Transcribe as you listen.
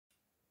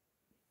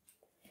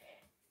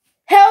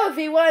Hello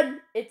everyone,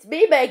 it's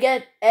me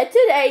Megan, and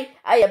today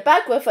I am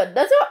back with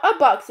another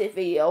unboxing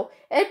video.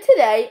 And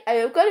today I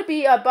am going to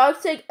be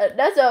unboxing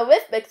another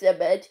Rhythmix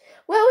image.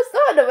 Well, it's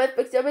not a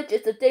Rhythmix image,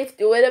 it's a Dave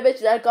Stewart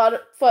image that I got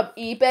from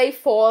eBay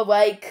for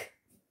like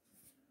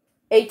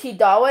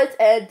 $18.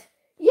 And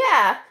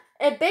yeah,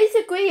 and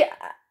basically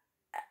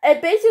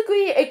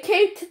it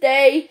came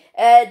today,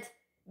 and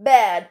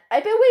man,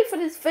 I've been waiting for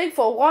this thing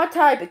for a long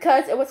time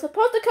because it was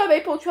supposed to come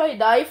April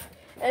 29th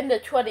and the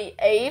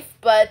 28th,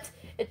 but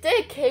it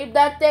didn't came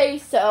that day,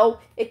 so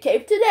it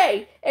came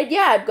today. And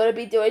yeah, I'm going to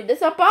be doing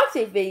this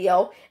unboxing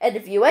video. And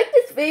if you like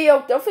this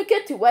video, don't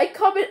forget to like,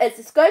 comment, and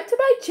subscribe to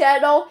my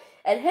channel.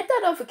 And hit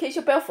that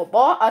notification bell for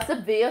more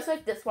awesome videos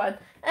like this one.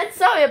 And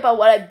sorry about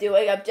what I'm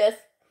doing, I'm just...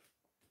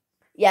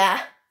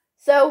 yeah.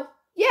 So,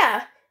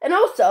 yeah. And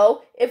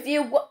also, if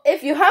you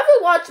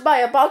haven't watched my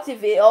unboxing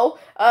video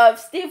of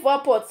Steve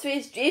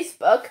 1.3's G's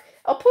book,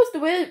 I'll post the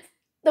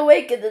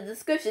link in the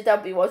description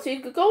down below so you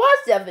can go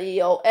watch that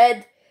video.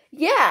 And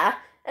yeah,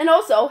 and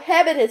also,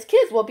 him and his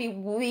kids will be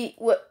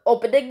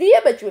opening the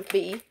image with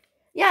me.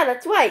 Yeah,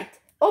 that's right.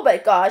 Oh my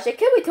gosh, I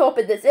can't wait to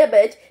open this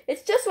image.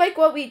 It's just like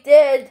what we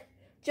did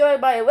during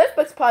my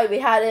Rhythmix party we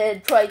had in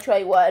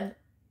 2021.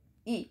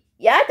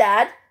 Yeah,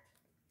 Dad.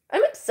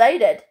 I'm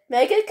excited.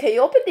 Megan, can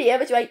you open the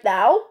image right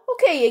now?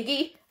 Okay,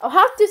 Iggy. I'll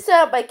have to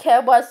set up my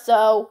camera,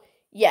 so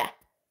yeah.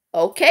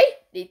 Okay,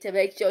 need to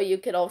make sure you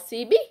can all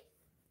see me.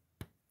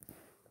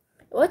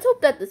 Let's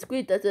hope that the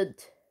screen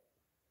doesn't...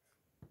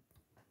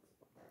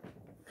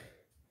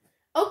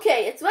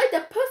 okay, it's lined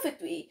up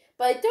perfectly,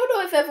 but I don't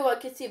know if everyone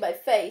can see my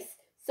face.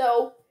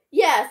 So,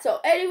 yeah, so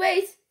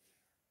anyways,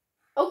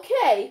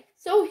 okay,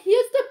 so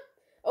here's the...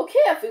 okay,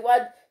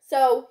 everyone,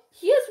 so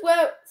here's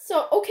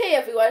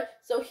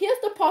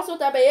the parcel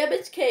that my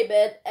image came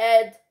in,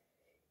 and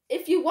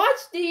if you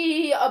watch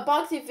the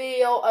unboxing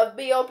video of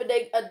me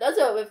opening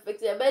another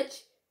Rhythmix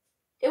image,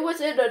 it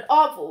was in an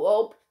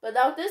envelope, but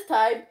now this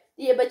time,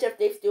 the image of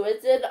Dave Stewart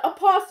is in a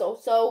parcel,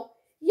 so,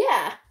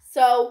 yeah.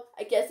 So,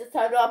 I guess it's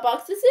time to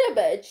unbox this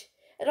image.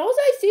 And also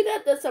I see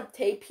that there's some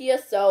tape here,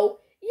 so,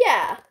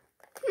 yeah.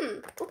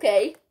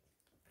 Okay.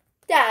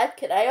 Dad,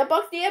 can I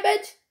unbox the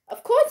image?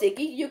 Of course,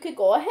 Iggy, you can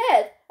go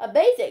ahead.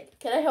 Amazing.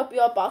 Can I help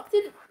you unbox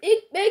it,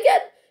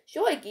 Megan?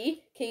 Sure,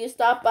 Iggy. Can you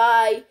stop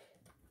by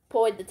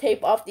pulling the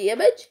tape off the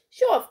image?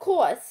 Sure, of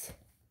course.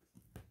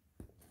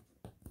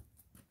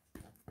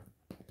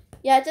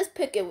 Yeah, just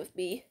pick it with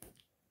me.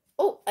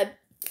 Oh,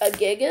 I'm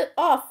getting it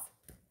off.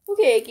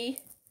 Okay, Iggy.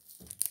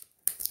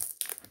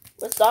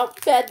 Let's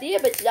start bad the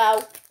image now,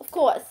 of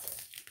course.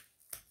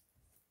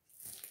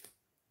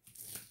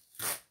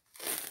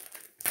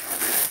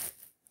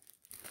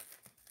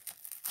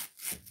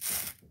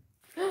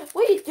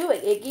 What are you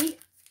doing, Iggy?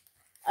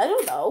 I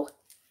don't know.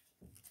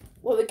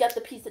 Well, we got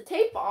the piece of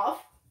tape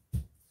off.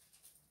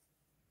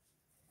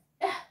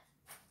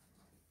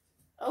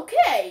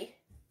 Okay.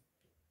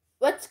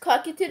 Let's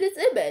clock into this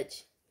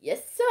image.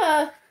 Yes,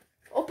 sir.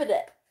 Open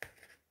it.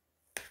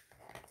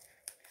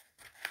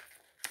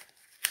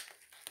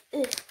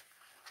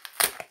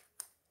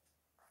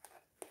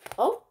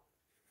 Oh.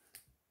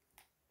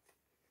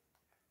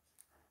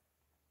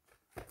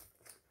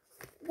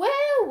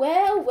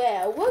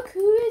 Well, look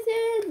who is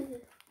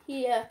in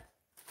here.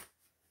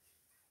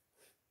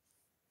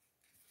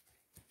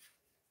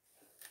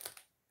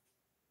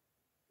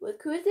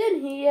 Look who's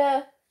in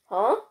here.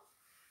 Huh?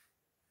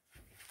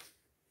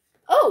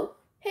 Oh,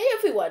 hey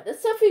everyone, there's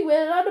something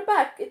written on the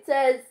back. It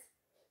says,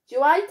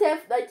 July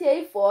 10th,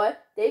 1984,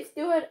 Dave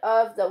Stewart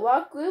of the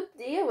rock group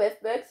The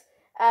Rhythmix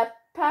at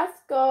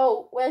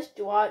Pasco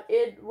Restaurant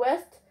in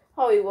West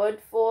Hollywood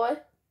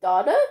for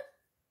daughter?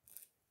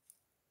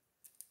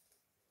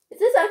 Is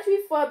this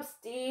actually from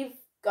Steve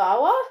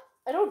Gawa?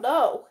 I don't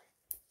know.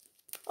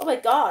 Oh my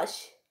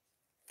gosh.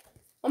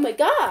 Oh my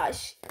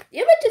gosh. The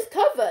image is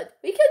covered.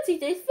 We can't see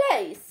Dave's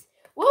face.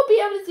 We'll be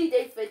able to see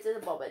Dave's face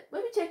in a moment.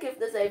 Let me check if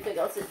there's anything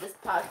else in this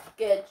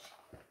package.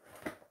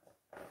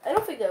 I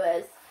don't think there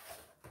is.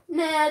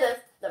 Nah, there's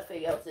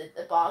nothing else in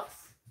the box.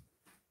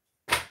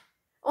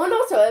 Oh, and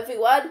also,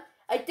 everyone,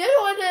 I did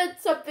order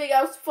something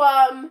else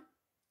from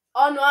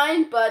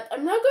online, but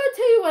I'm not going to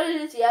tell you what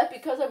it is yet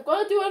because I'm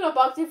going to do an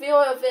unboxing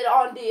video of it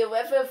on the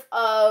 11th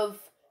of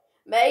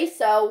May,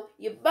 so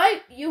you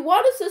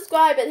want to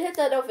subscribe and hit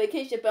that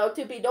notification bell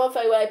to be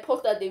notified when I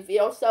post that new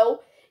video.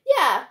 So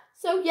yeah,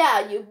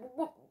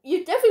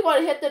 you definitely want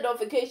to hit the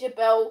notification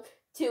bell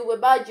to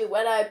remind you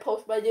when I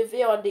post my new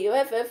video on the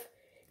 11th.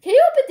 Can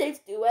you open Dave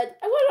Stewart?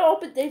 I want to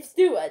open Dave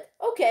Stewart.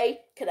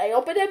 Okay, can I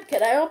open him?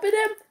 Can I open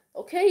him?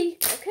 Okay.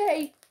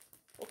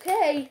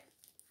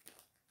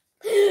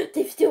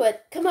 Dave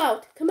Stewart, come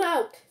out.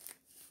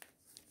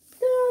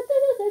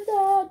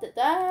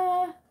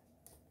 Da.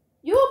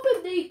 You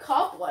opened the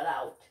cop one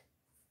out.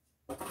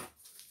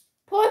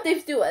 Poor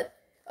Dave Stewart.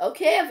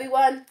 Okay,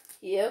 everyone,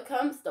 here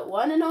comes the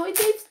one and only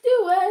Dave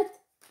Stewart.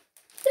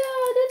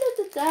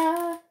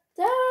 Da.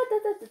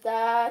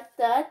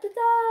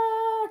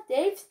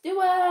 Dave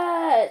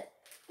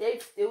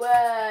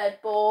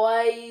Stewart,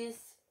 boys.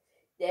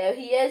 There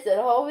he is at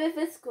home with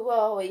his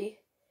glory.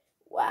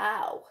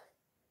 Wow.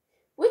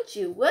 Would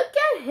you look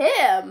at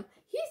him?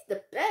 He's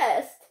the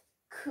best.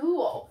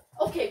 Cool.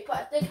 Okay,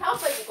 plastic, how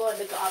about you go in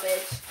the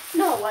garbage?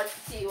 No one wants to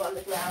see you on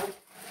the ground.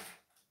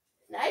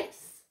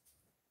 Nice.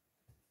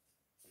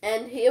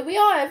 And here we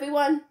are,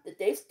 everyone. The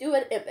Dave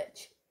Stewart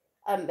image.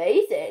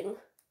 Amazing.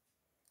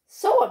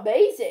 So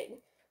amazing.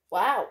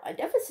 Wow, I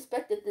never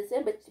suspected this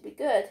image to be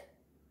good.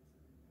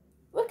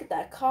 Look at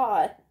that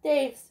car.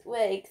 Dave's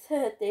legs.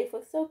 Dave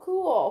looks so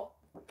cool.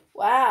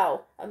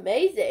 Wow,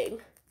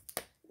 amazing.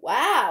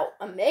 Wow,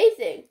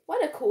 amazing.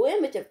 What a cool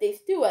image of Dave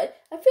Stewart.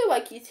 I feel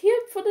like he's here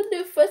for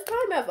the first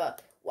time ever.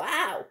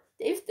 Wow,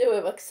 Dave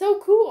Stewart looks so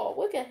cool.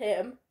 Look at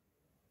him.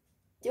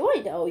 Do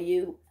I know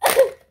you?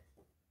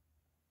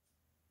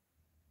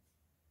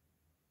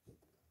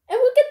 And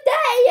look at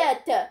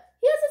that!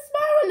 He has a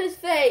smile on his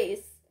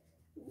face.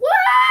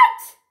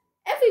 What?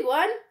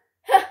 Everyone,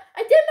 I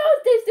didn't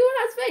know Dave Stewart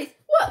has a face.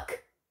 Look.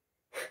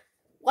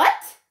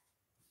 What?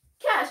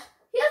 Cash,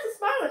 he has a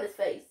smile on his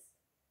face.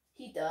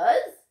 He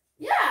does?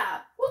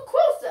 Yeah, look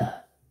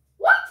closer.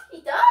 What?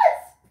 He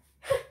does?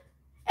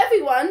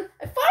 Everyone,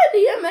 I found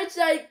the image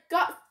that I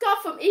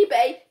got from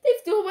eBay. Dave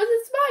Stewart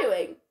wasn't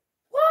smiling.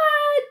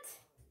 What?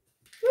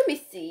 Let me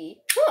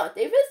see.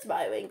 Dave is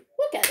smiling.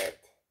 Look at it.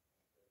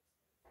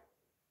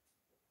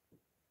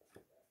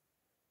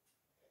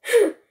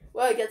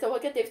 Well, I guess I'll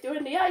look at Dave Stewart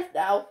in the eyes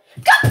now.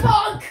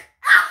 Kabonk!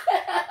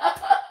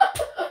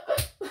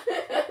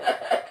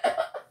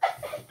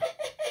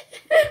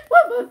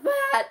 What was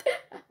that?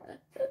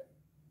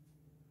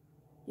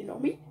 You know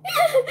me?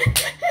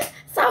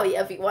 Sorry,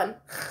 everyone.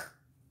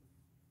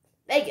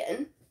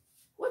 Megan?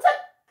 What's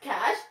up,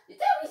 Cash? You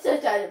didn't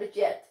research out of it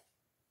yet.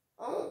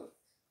 Oh.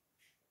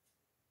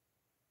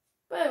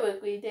 But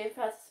quickly, Dave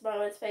has a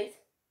smile on his face.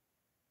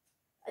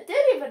 I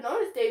didn't even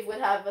notice Dave would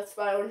have a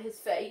smile on his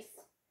face.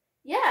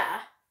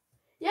 Yeah,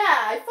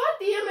 I thought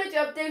the image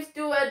of Dave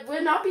Stewart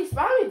would not be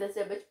smiling in this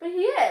image, but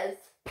he is.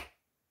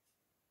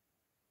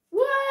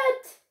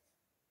 What?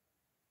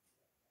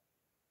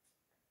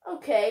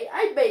 Okay,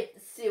 I made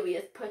the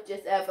serious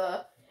purchase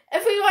ever.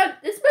 Everyone,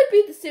 this might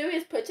be the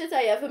serious purchase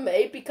I ever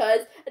made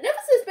because I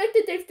never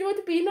suspected Dave Stewart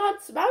to be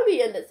not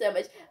smiling in this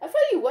image. I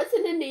thought he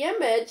wasn't in the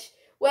image.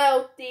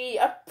 Well, the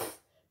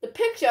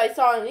picture I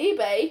saw on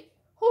eBay,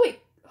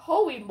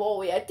 Holy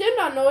moly, I did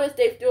not notice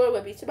Dave Stewart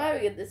would be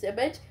smiling in this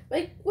image.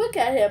 Like, look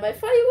at him. I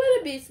thought he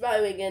wouldn't be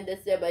smiling in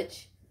this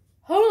image.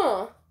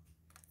 Huh.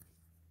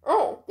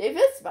 Oh, Dave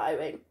is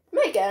smiling.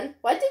 Megan,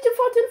 why did you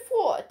fall to the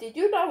floor? Did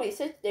you not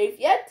research Dave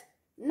yet?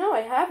 No,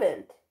 I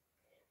haven't.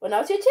 Well,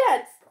 now's your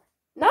chance.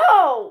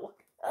 No!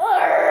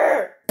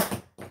 Urgh!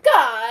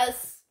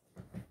 Gus!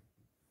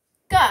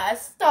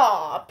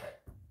 Stop!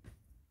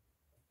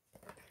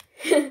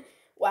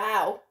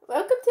 Wow.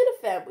 Welcome to the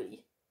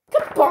family.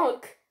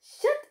 Kabonk!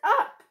 Shut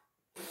up!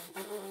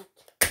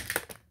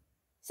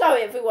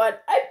 Sorry, everyone.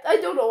 I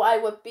don't know why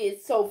it would be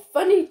so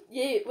funny.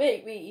 Yeah,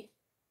 wait.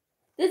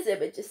 This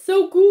image is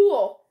so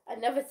cool. I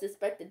never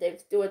suspected Dave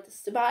Stewart to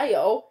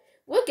smile.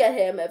 Look at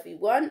him,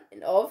 everyone,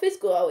 in all of his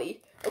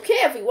glory. Okay,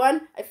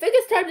 everyone. I think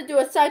it's time to do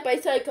a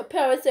side-by-side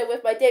comparison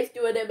with my Dave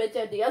Stewart image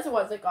and the other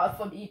ones I got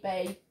from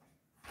eBay.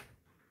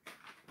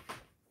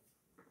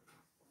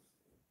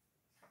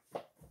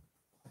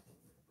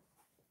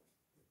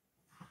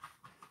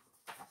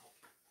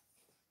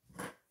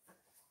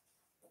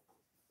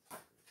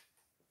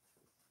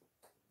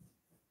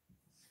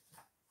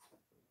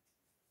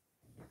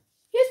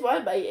 Here's one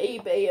of my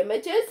eBay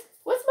images.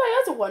 What's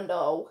my other one,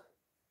 though?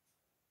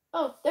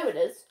 Oh, there it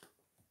is.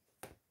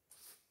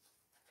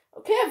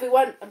 Okay,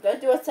 everyone, I'm going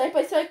to do a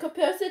side-by-side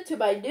comparison to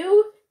my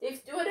new Dave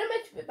Stewart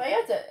image with my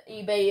other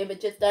eBay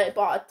images that I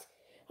bought.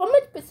 How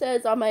much percent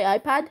is on my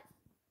iPad?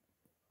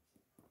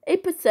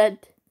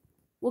 8%.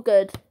 We're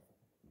good.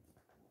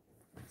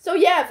 So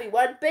yeah,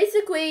 everyone,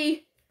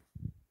 basically,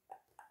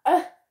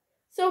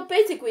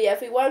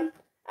 everyone,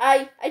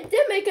 I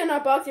did make an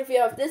unboxing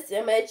video of this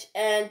image,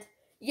 and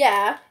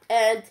yeah,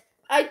 and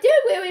I did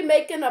really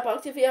make an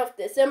unboxing video of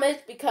this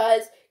image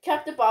because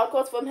Captain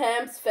Barcos from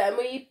Ham's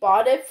family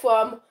bought it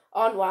from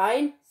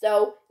online.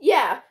 So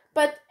yeah,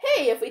 but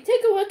hey, if we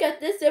take a look at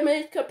this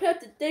image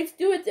compared to Dave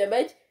Stewart's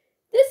image,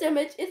 this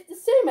image is the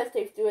same as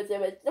Dave Stewart's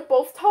image. They're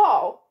both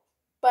tall,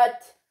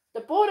 but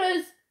the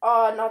borders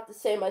are not the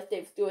same as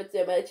Dave Stewart's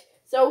image.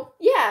 So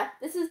yeah,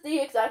 this is the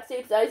exact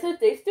same size as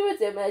Dave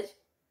Stewart's image.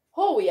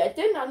 Holy, I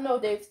did not know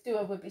Dave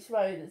Stewart would be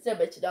smiling in this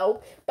image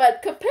though.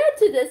 But compared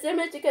to this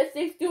image against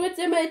Dave Stewart's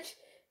image,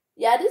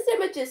 yeah, this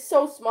image is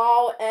so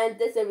small and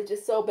this image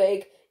is so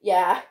big.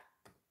 Yeah.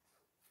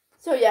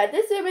 So yeah,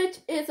 this image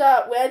is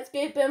a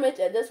landscape image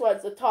and this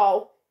one's a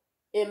tall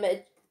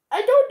image.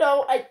 I don't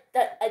know.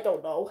 I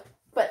don't know.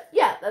 But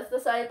yeah, that's the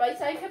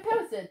side-by-side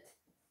comparison.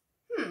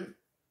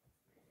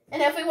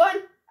 And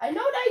everyone, I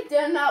know that I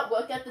did not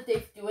look at the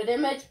Dave Stewart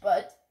image,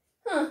 but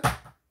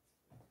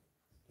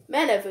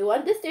man,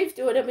 everyone, this Dave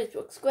Stewart image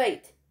looks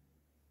great.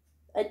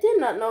 I did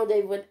not know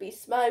they would be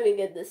smiling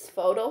in this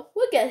photo.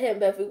 Look at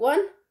him,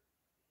 everyone.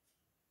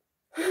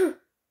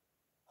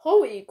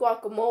 Holy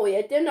guacamole,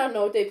 I did not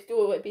know Dave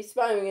Stewart would be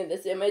smiling in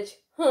this image.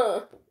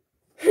 Huh.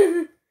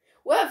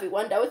 Well,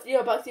 everyone, that was the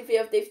unboxing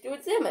video of Dave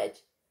Stewart's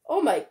image.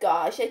 Oh my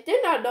gosh, I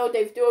did not know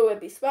Dave Stewart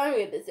would be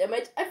smiling in this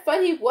image. I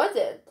thought he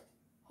wasn't.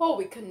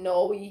 Holy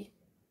cannoli.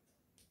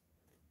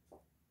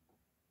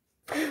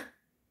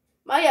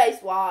 My eyes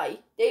why?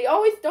 They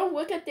always don't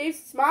look at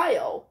Dave's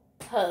smile.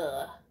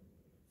 Huh.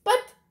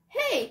 But,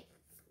 hey,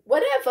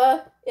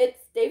 whatever.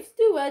 It's Dave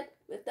Stewart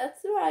with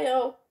that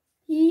smile.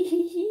 Hee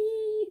hee hee.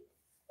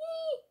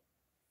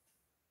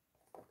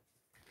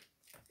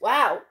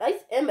 Wow,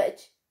 nice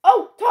image.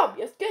 Oh, Tom,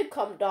 your skin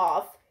come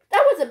off.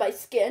 That wasn't my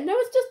skin. That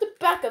was just the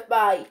back of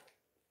my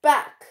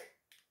back.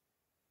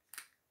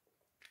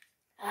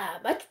 Ah,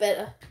 much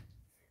better.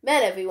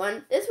 Man,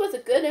 everyone, this was a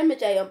good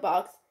image I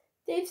unboxed.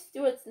 Dave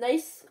Stewart's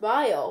nice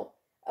smile.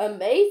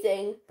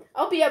 Amazing.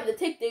 I'll be able to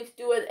take Dave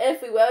Stewart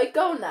everywhere I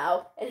go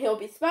now, and he'll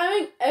be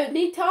smiling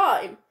any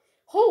time.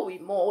 Holy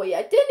moly,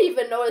 I didn't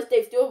even notice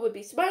Dave Stewart would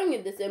be smiling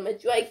in this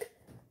image. Like,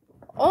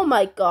 oh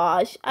my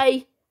gosh,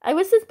 I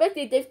was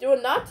suspecting Dave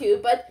Stewart not to,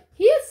 but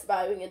he is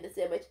smiling in this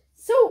image.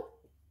 So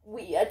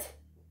weird.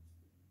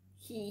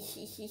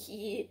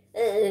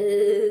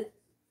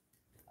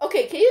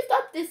 Okay, can you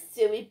stop this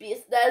silly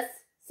business?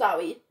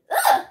 Sorry.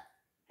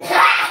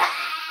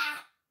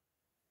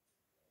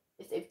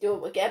 Is Dave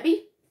Stewart with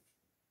Gabby?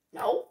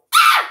 No.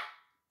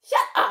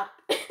 Shut up.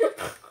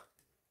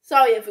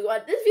 Sorry,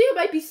 everyone. This video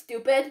might be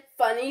stupid,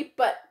 funny,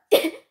 but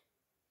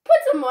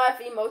put some laugh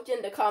emoji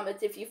in the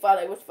comments if you thought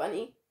I was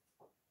funny.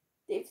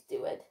 Dave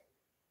Stewart.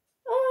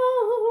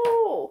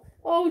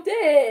 Oh,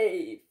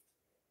 Dave.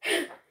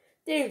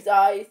 Dave's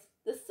eyes,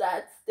 the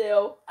sad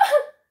still.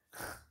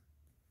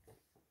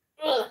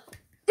 What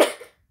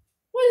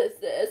is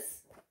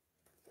this?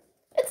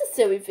 It's a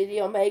silly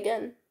video,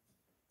 Megan.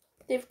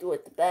 Dave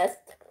Stewart the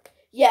best.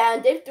 Yeah,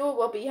 and Dave Stewart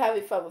will be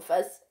having fun with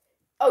us.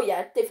 Oh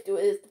yeah, Dave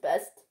Stewart is the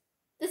best.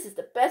 This is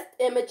the best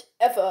image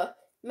ever.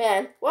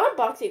 Man, we're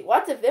unboxing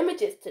lots of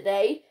images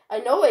today. I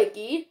know,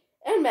 Iggy.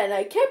 And man,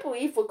 I can't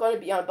believe we're going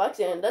to be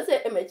unboxing another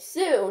image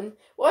soon.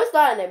 Well, it's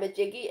not an image,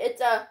 Iggy.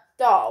 It's a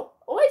doll.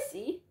 Oh, I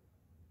see.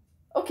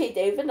 Okay,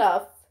 Dave,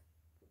 enough.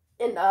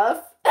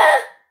 Enough.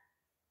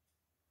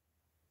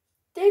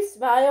 Dave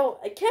smile.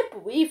 I can't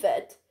believe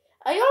it.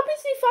 I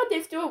obviously thought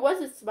Dave Stewart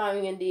wasn't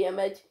smiling in the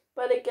image,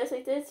 but I guess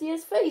I didn't see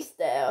his face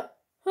there.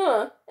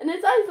 Huh, and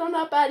his eyes are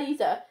not bad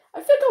either.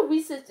 I think I'll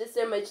research this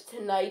image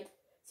tonight.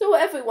 So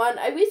everyone,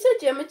 I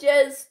research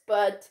images,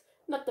 but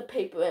not the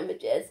paper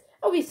images.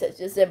 I'll research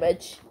this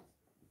image.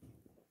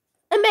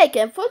 And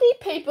Megan, for the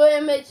paper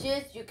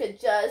images, you can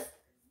just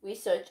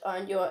research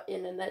on your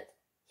internet.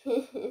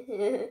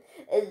 Okay,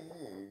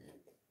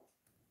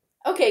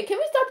 can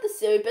we stop the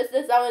silly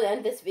business now and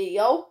end this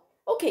video?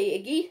 Okay,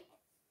 Iggy.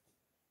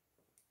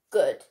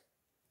 Good.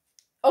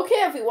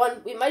 Okay,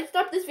 everyone, we might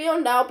stop this video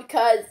now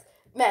because,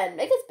 man,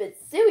 Megan's been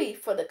silly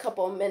for the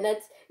couple of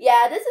minutes.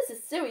 Yeah, this is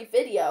a silly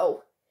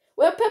video.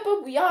 Well,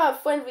 Pepper, we are a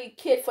friendly,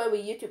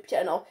 kid-friendly YouTube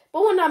channel,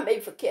 but we're not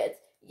made for kids.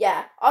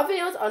 Yeah, our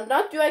videos are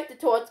not directed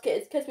towards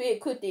kids because we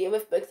include the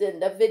arithmetics in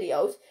the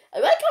videos. I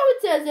like how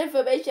it says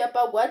information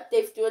about what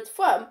Dave Stewart's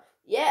from.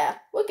 Yeah,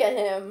 look at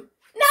him.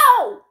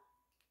 No!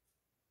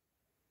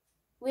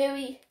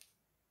 Really?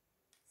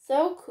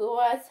 So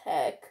cool as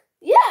heck.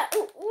 Yeah!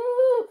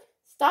 Ooh,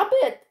 stop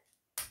it!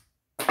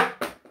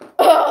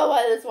 Oh,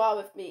 what is wrong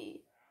with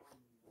me?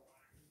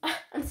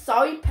 I'm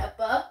sorry,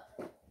 Peppa.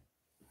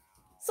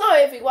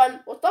 Sorry,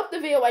 everyone. We'll stop the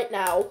video right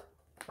now.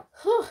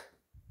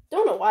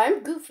 Don't know why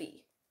I'm goofy.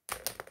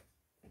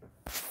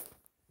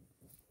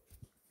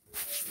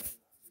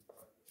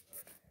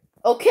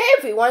 Okay,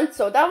 everyone.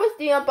 So that was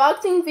the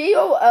unboxing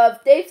video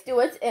of Dave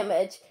Stewart's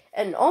image.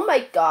 And oh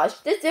my gosh,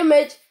 this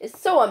image is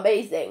so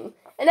amazing.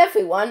 And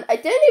everyone, I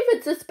didn't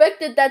even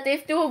suspected that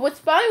Dave Stewart was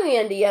smiling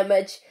in the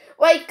image.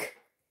 Like,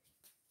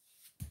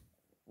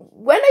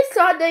 when I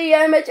saw the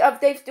image of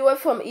Dave Stewart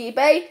from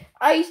eBay,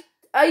 I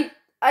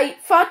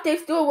thought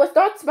Dave Stewart was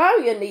not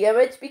smiling in the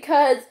image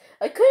because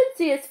I couldn't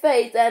see his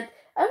face, and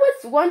I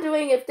was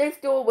wondering if Dave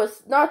Stewart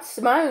was not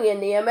smiling in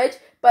the image,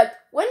 but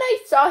when I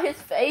saw his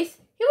face,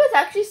 he was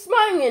actually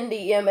smiling in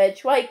the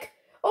image. Like,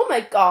 oh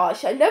my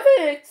gosh, I never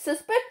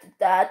suspected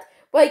that.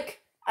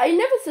 Like, I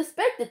never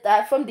suspected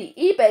that from the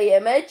eBay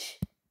image.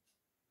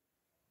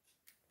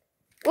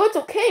 Well, it's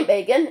okay,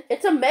 Megan.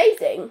 It's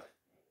amazing.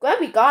 Glad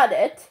we got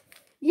it.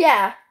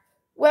 Yeah.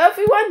 Well,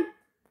 everyone,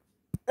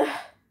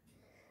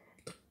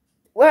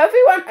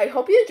 I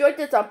hope you enjoyed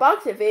this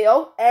unboxing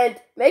video, and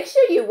make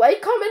sure you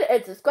like, comment,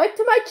 and subscribe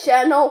to my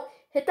channel.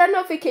 Hit that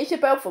notification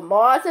bell for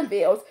more awesome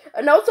videos.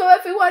 And also,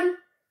 everyone,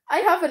 I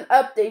have an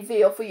update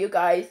video for you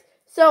guys.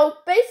 So,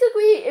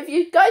 basically, if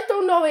you guys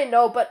don't already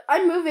know, but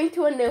I'm moving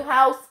to a new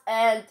house,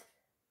 and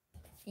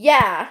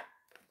yeah.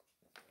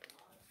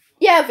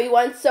 Yeah,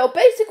 everyone, so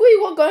basically,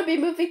 we're going to be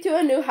moving to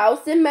a new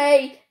house in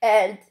May,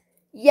 and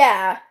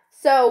yeah.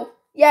 So,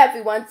 yeah,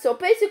 everyone, so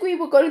basically,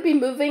 we're going to be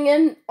moving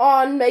in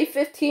on May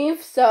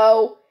 15th,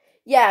 so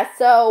yeah,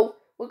 so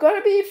we're going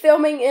to be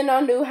filming in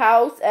our new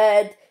house,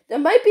 and there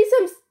might be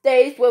some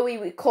days where we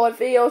record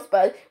videos,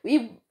 but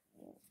we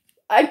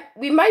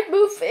we might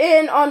move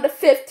in on the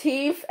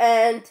 15th,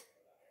 and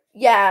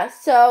yeah,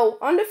 so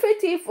on the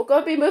 15th we're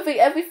gonna be moving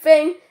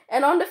everything,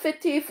 and on the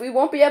 15th we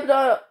won't be able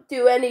to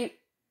do any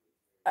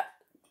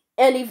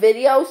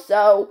videos.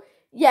 So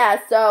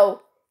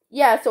so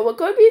we're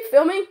gonna be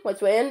filming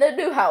once we're in the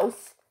new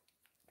house.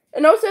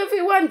 And also,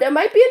 everyone, there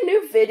might be a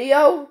new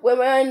video when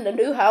we're in the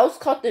new house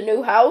called The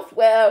New House,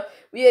 where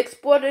we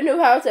explore the new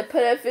house and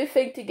put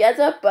everything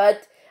together,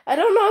 but I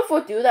don't know if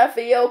we'll do that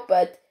video,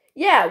 but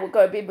yeah, we're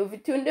going to be moving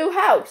to a new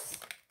house.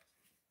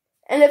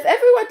 And if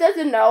everyone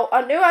doesn't know,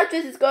 our new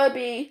address is going to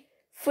be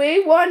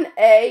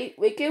 31A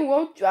Wicked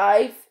Road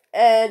Drive,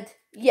 and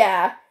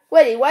yeah.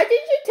 Wait, why did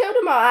you tell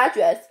them our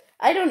address?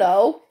 I don't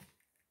know.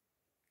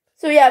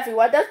 So yeah,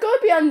 everyone, that's going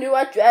to be our new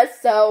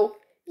address, so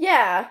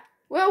yeah.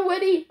 Well,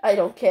 Woody, I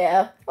don't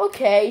care.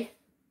 Okay.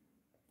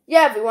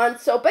 Yeah, everyone,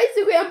 so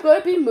basically I'm going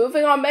to be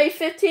moving on May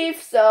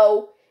 15th,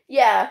 so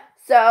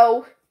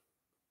on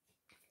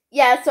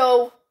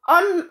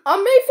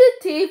May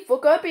 15th, we're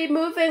going to be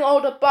moving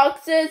all the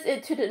boxes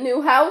into the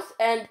new house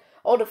and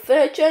all the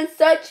furniture and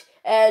such,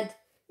 and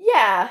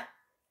yeah.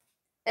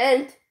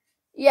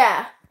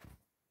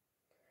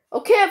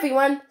 Okay,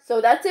 everyone, so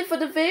that's it for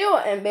the video,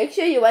 and make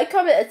sure you like,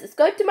 comment, and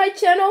subscribe to my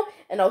channel,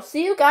 and I'll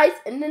see you guys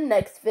in the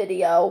next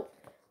video.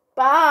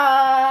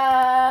 Bye!